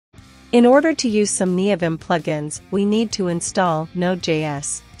In order to use some Neovim plugins, we need to install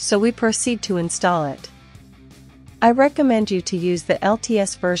Node.js, so we proceed to install it. I recommend you to use the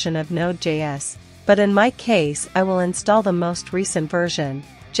LTS version of Node.js, but in my case I will install the most recent version,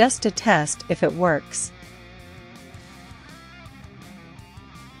 just to test if it works.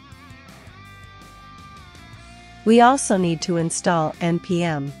 We also need to install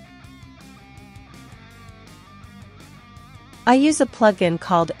npm. I use a plugin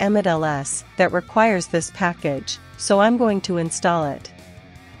called emedls that requires this package, so I'm going to install it.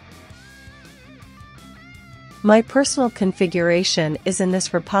 My personal configuration is in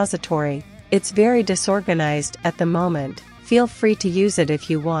this repository. It's very disorganized at the moment, feel free to use it if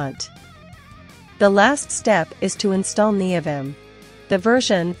you want. The last step is to install Neovim. The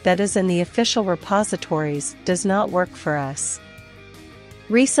version that is in the official repositories does not work for us.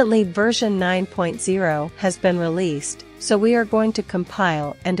 Recently version 9.0 has been released, so we are going to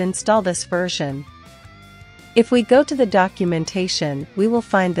compile and install this version. If we go to the documentation, we will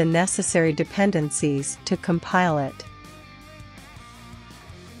find the necessary dependencies to compile it.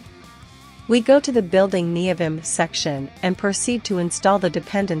 We go to the Building Neovim section and proceed to install the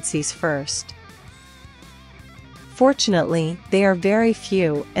dependencies first. Fortunately, they are very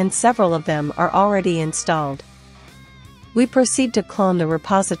few and several of them are already installed. We proceed to clone the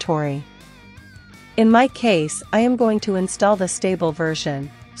repository. In my case, I am going to install the stable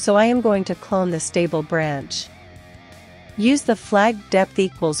version, so I am going to clone the stable branch. Use the flag depth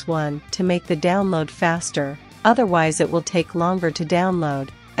equals 1 to make the download faster, otherwise it will take longer to download,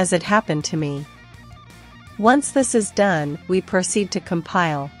 as it happened to me. Once this is done, we proceed to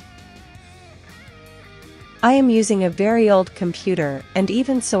compile. I am using a very old computer, and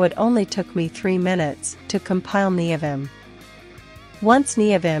even so it only took me 3 minutes to compile Neovim. Once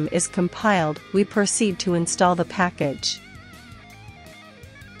Neovim is compiled, we proceed to install the package.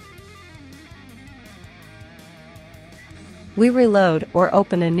 We reload or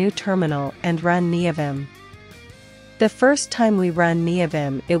open a new terminal and run Neovim. The first time we run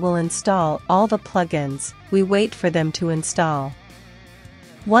Neovim, it will install all the plugins. We wait for them to install.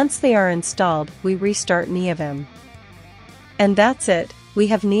 Once they are installed, we restart Neovim. And that's it, we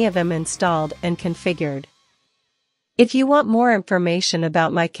have Neovim installed and configured. If you want more information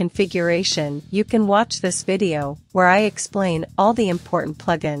about my configuration, you can watch this video, where I explain all the important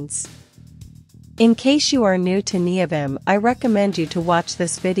plugins. In case you are new to Neovim, I recommend you to watch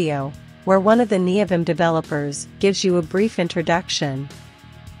this video, where one of the Neovim developers gives you a brief introduction.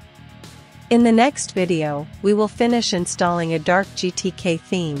 In the next video, we will finish installing a dark GTK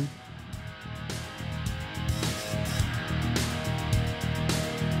theme.